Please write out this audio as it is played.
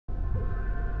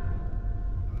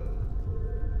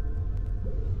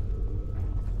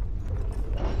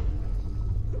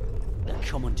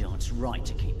Commandant's right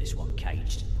to keep this one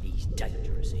caged. He's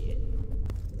dangerous here.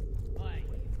 Hey,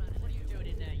 what are you doing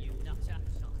in there, you nutter?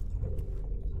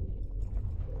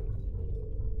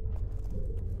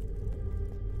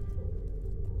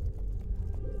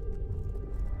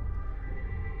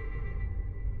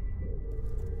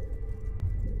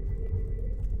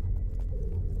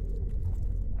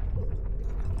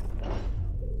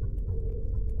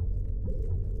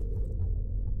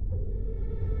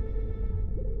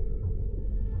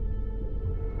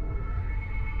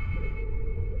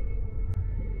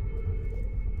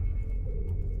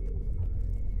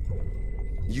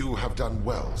 You have done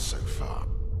well so far.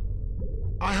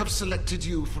 I have selected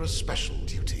you for a special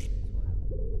duty.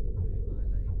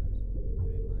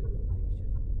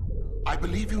 I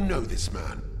believe you know this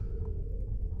man.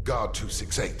 Guard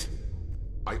 268.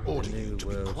 I order you to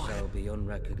be quiet. Shall be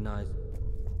unrecognized.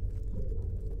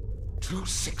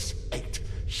 268,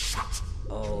 shut!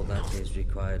 All that is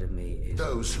required of me is...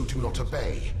 Those who do not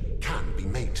obey can be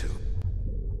made to.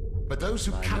 But those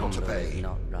who My cannot number is obey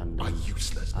not random. are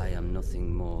useless. I am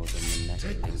nothing more than the next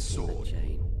Take link this in the sword.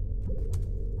 chain.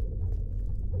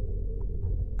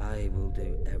 I will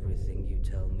do everything you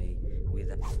tell me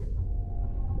without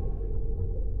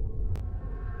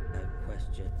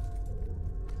question.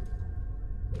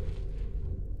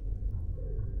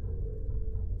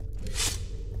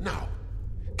 Now,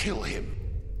 kill him.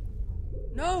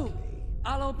 No!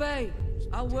 I'll obey.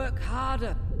 I'll work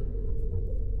harder.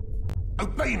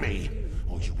 Obey me,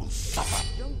 or you will suffer.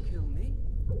 Don't kill me.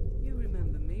 You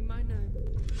remember me, my name.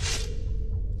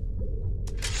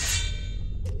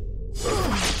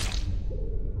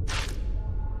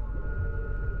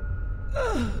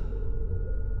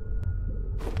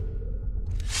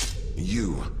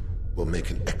 You will make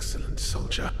an excellent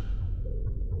soldier.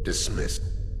 Dismissed.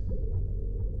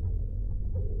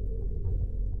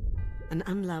 An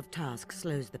unloved task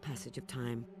slows the passage of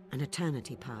time. An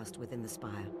eternity passed within the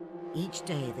spire. Each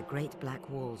day the great black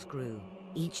walls grew.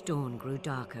 Each dawn grew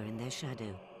darker in their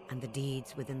shadow, and the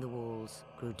deeds within the walls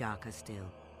grew darker still.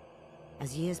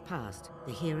 As years passed,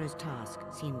 the hero's task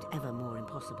seemed ever more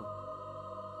impossible.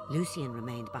 Lucien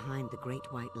remained behind the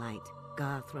great white light,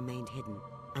 Garth remained hidden,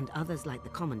 and others like the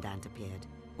Commandant appeared,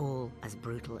 all as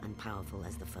brutal and powerful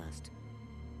as the first.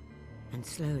 And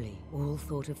slowly, all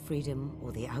thought of freedom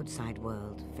or the outside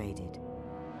world faded.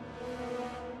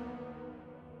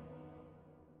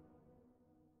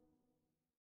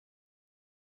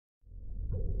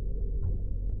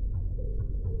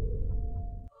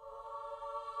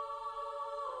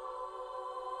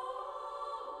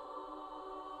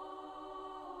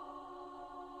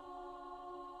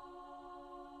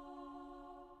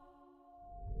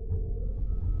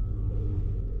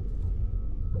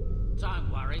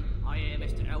 Don't worry, I hear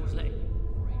Mr. Elsley.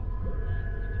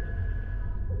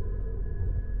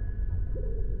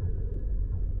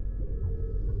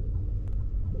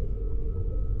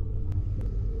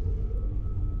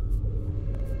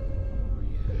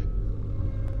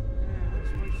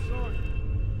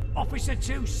 Officer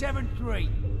 273,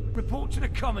 report to the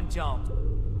Commandant.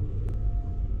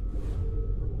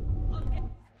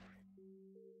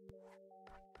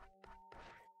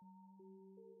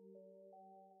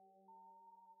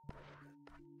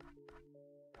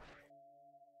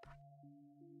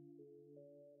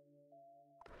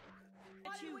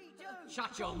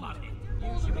 Shut your mouth.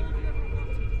 Use your big...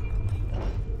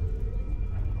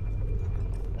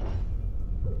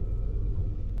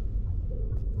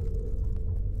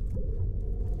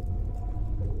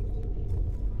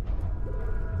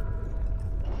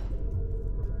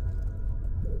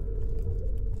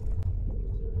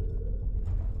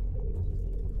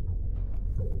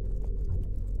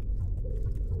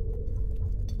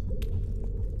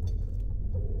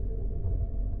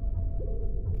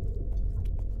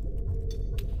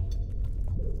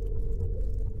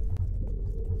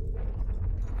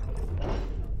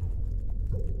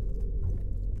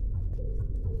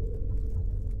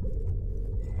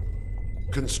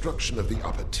 Construction of the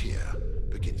upper tier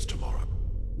begins tomorrow.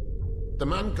 The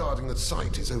man guarding the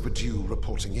site is overdue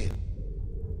reporting in.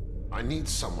 I need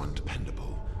someone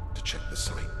dependable to check the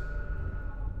site.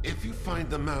 If you find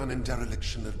the man in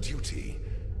dereliction of duty,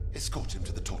 escort him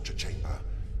to the torture chamber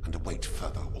and await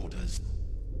further orders.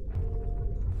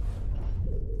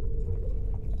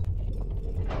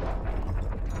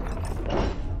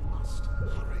 Must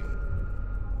hurry.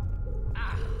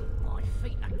 Ah, my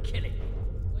feet are killing me.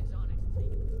 When's our next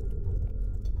team?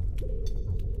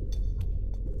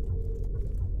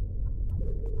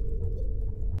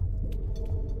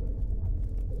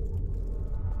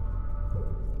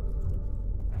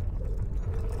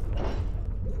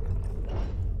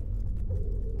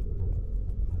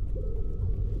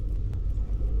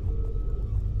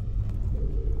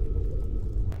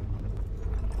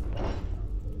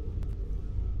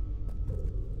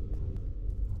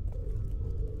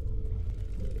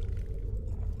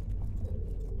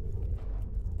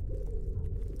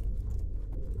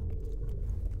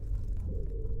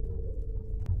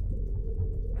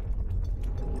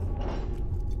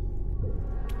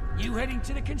 You heading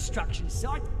to the construction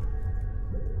site?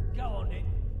 Go on then.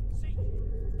 See.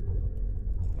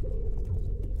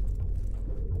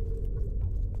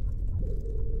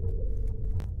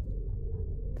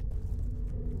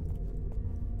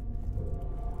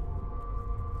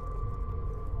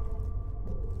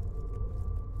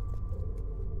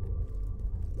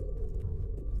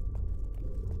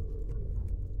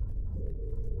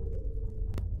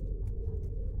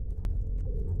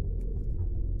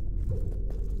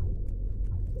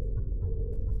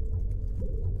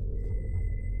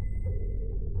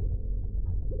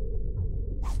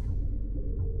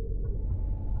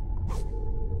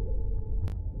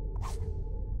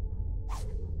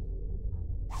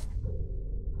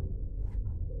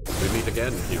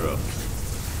 Again, hero.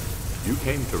 You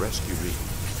came to rescue me.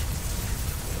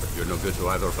 But you're no good to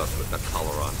either of us with that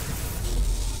collar on.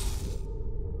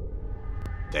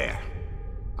 There.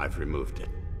 I've removed it.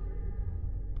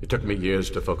 It took me years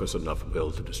to focus enough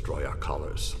will to destroy our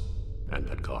collars and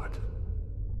that guard.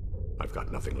 I've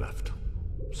got nothing left.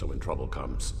 So when trouble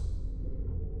comes,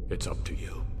 it's up to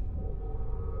you.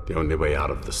 The only way out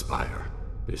of the spire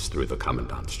is through the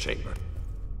Commandant's chamber.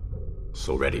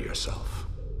 So ready yourself.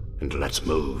 And let's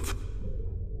move.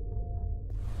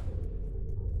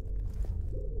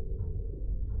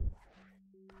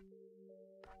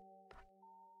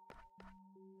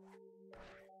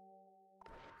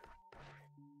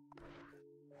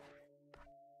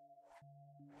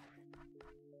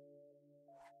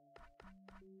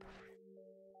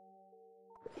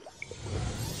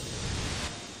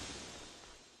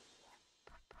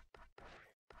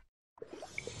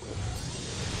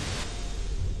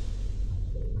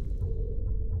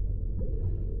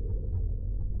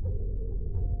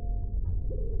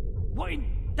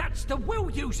 That's the will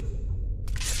user!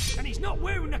 And he's not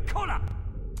wearing a collar!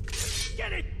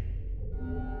 Get it!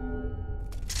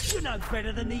 You know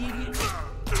better than the idiot!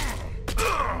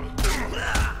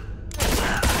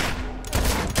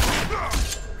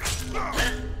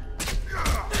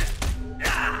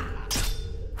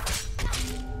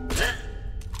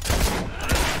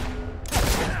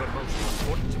 The most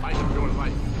important fight of your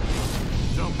life.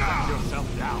 Don't let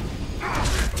yourself down.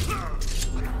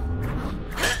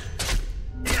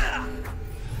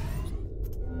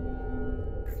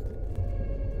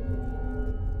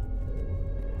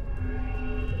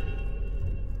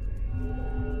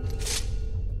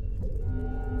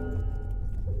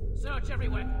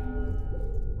 Everywhere.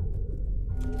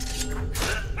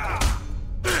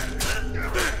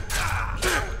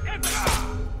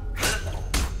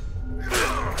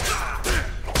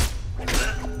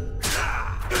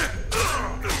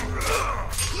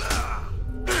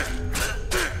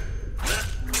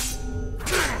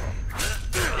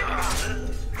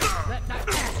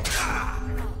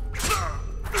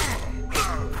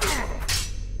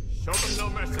 Show them no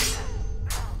mercy.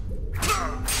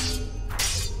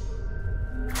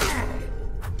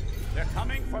 They're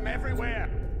coming from everywhere.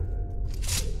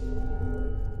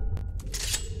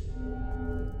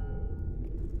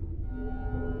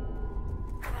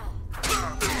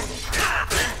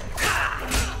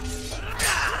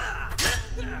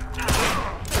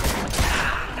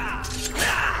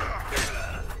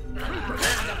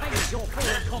 Your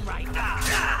fallen comrade.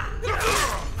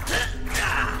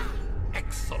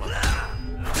 Excellent.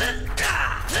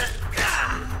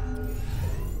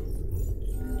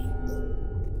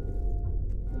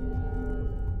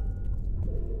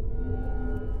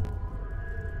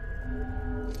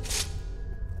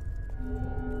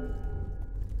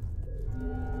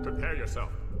 Prepare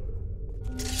yourself.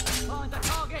 Find the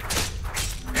target.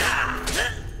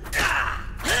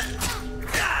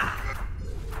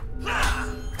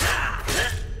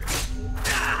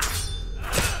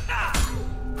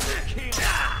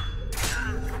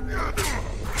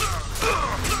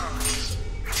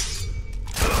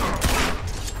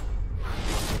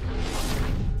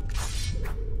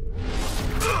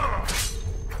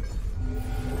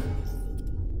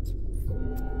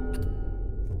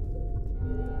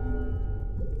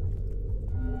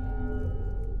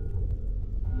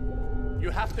 You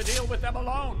have to deal with them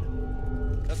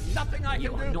alone. There's nothing I can do.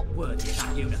 You are not worthy of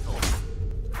that uniform.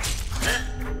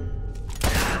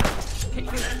 Keep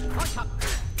moving. Right up.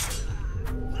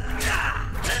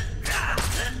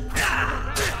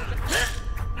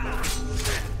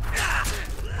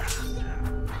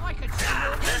 I can see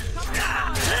your men coming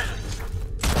by.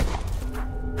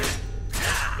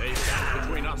 They stand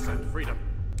between us and freedom.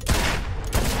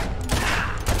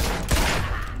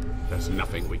 There's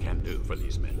nothing we can do for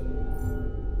these men.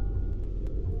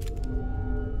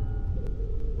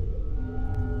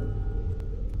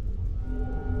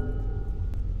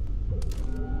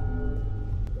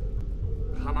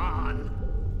 Come on!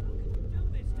 Do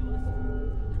this to us.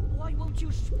 And why won't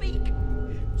you speak?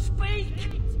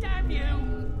 Speak! Damn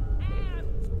you!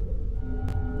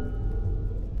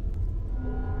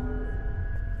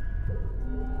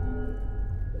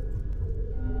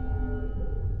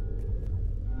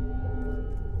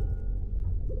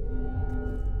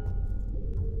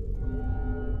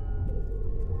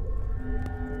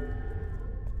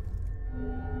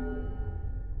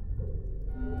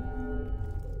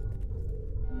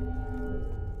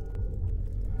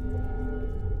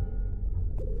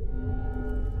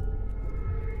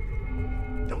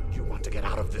 Don't you want to get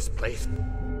out of this place?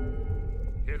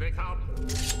 Here they come.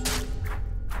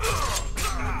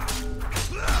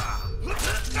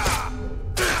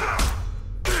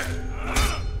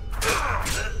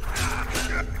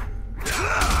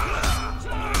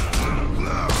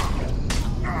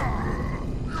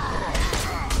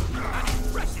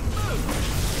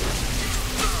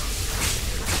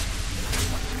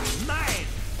 Man,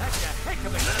 that's a heck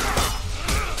of a...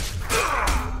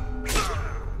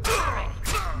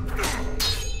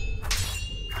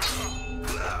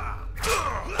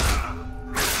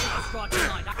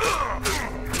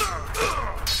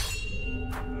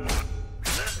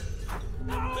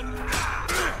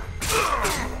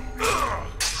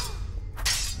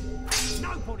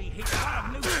 Nobody hits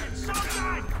one of Lucian's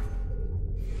Sunday!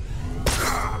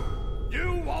 You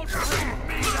won't bring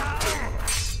me down!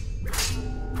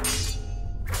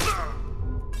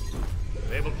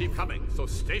 They will keep coming, so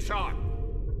stay sharp.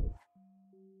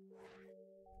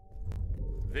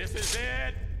 This is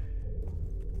it!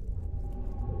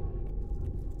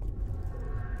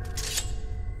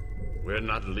 We're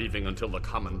not leaving until the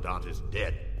Commandant is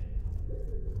dead.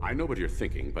 I know what you're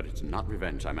thinking, but it's not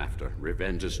revenge I'm after.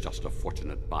 Revenge is just a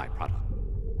fortunate byproduct.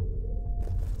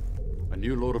 A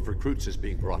new load of recruits is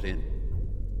being brought in.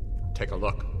 Take a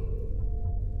look.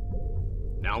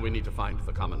 Now we need to find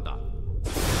the Commandant.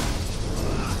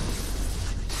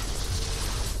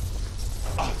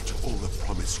 After all the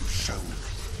promise you've shown,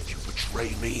 you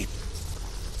betray me.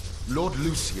 Lord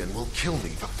Lucian will kill me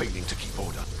for failing to keep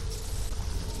order.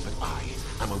 But I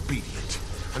am obedient,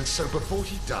 and so before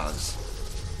he does,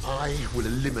 I will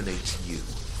eliminate you.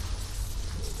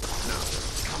 Now,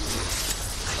 come here.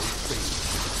 Obey me.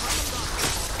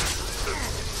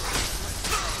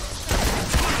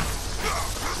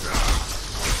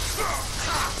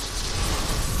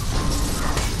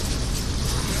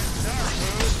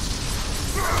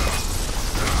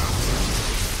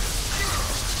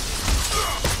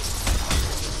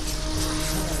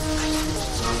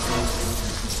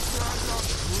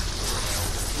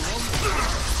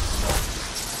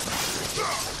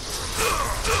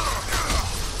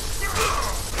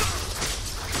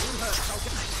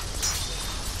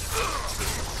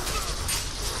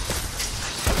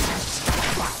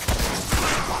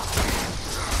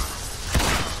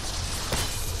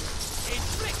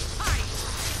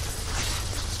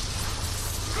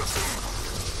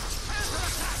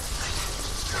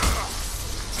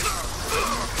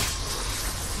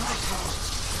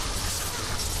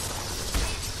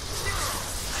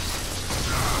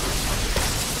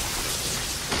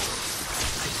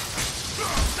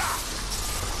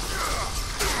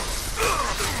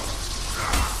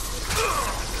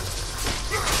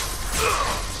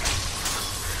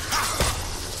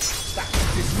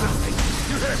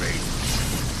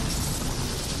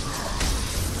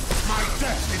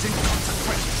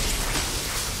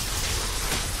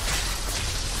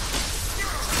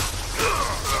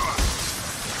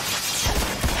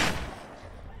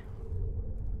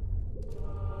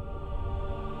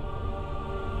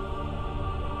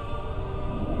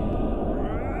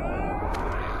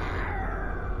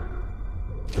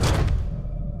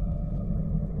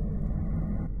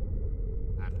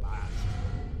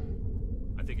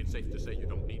 Safe to say you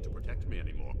don't need to protect me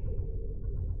anymore.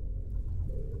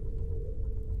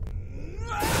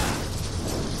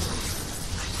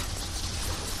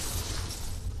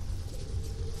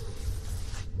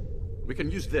 We can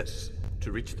use this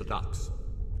to reach the docks.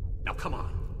 Now come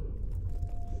on.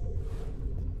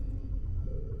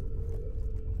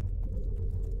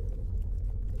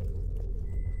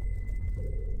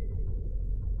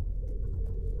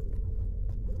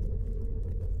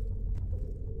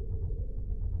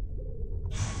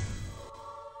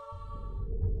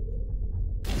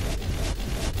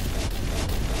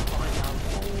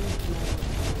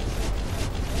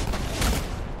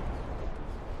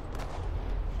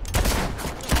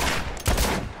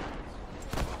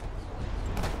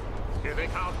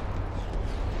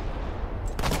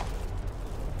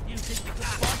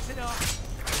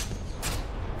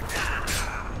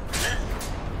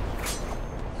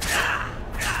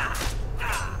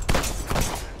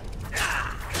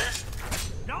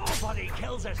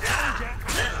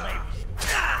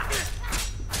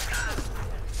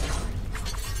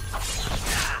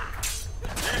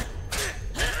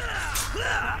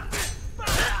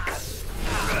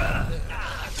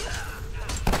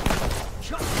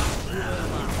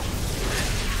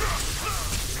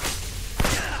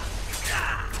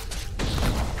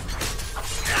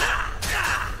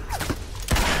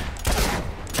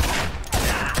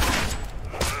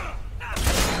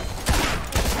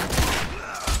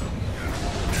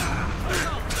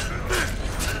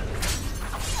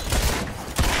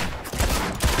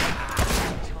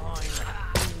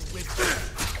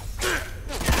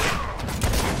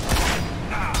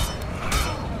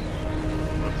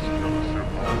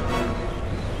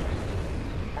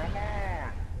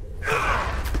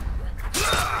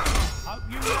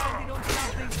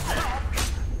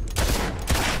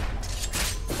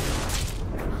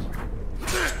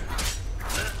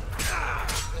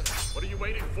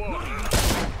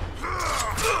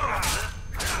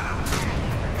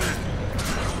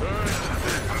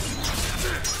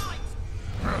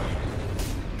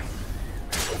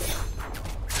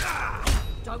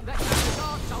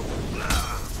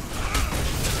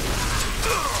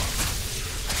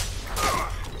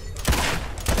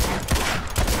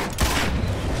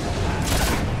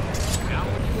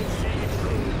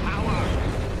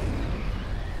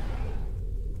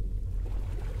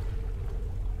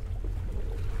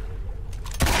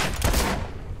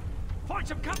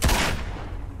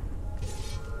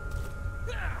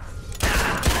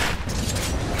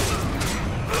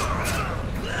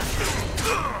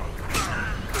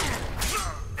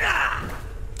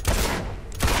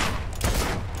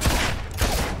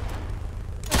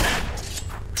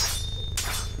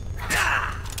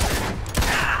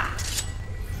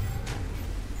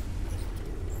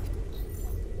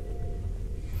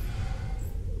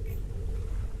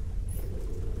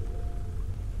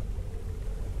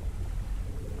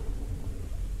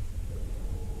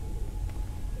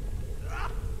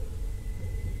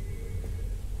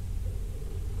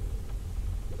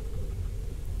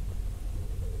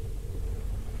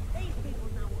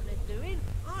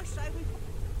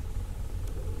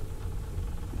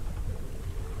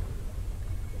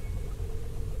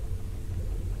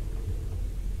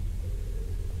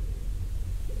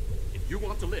 you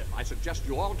want to live, I suggest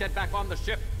you all get back on the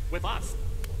ship with us.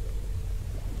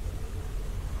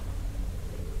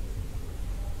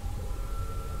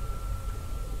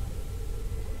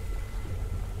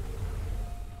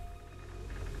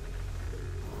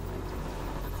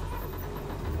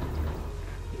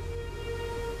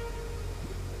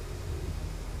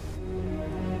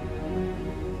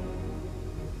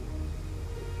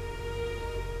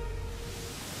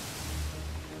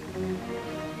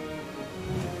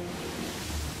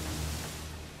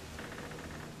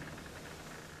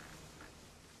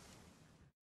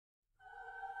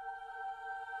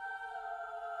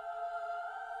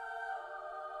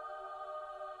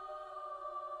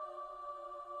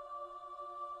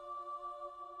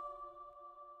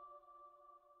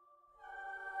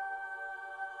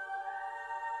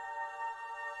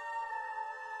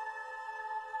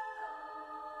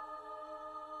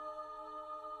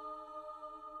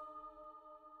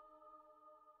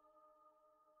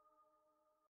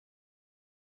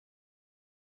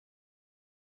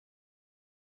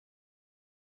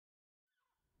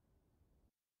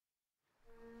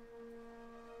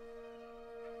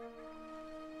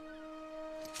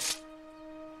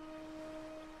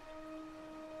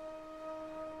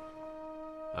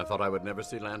 I thought I would never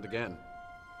see land again.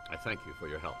 I thank you for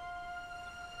your help.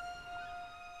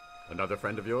 Another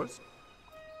friend of yours?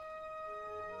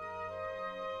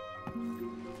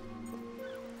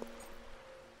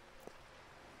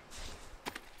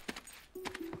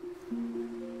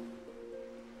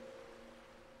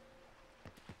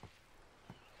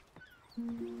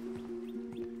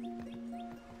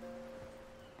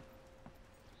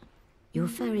 Your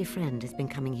furry friend has been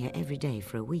coming here every day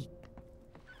for a week.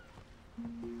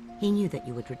 He knew that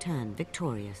you would return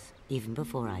victorious, even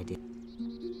before I did.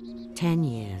 10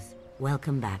 years.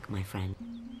 Welcome back, my friend.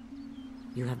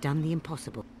 You have done the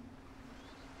impossible.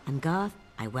 And Garth,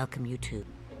 I welcome you too.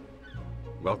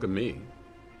 Welcome me.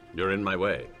 You're in my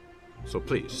way. So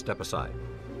please, step aside.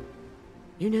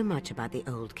 You know much about the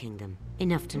Old Kingdom,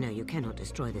 enough to know you cannot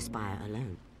destroy the Spire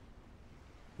alone.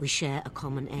 We share a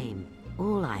common aim.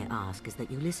 All I ask is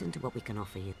that you listen to what we can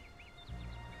offer you.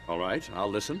 All right, I'll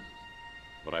listen.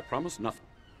 But I promise nothing.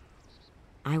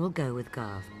 I will go with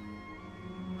Garth.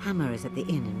 Hammer is at the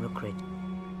inn in Rookridge.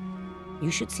 You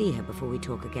should see her before we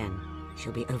talk again.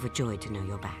 She'll be overjoyed to know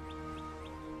you're back.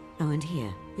 Oh, and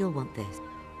here, you'll want this.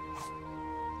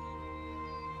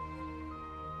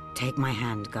 Take my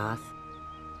hand, Garth.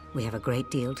 We have a great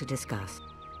deal to discuss.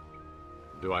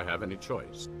 Do I have any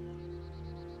choice?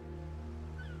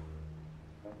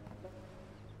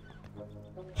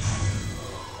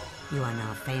 You are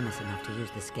now famous enough to use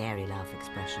the scary laugh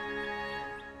expression.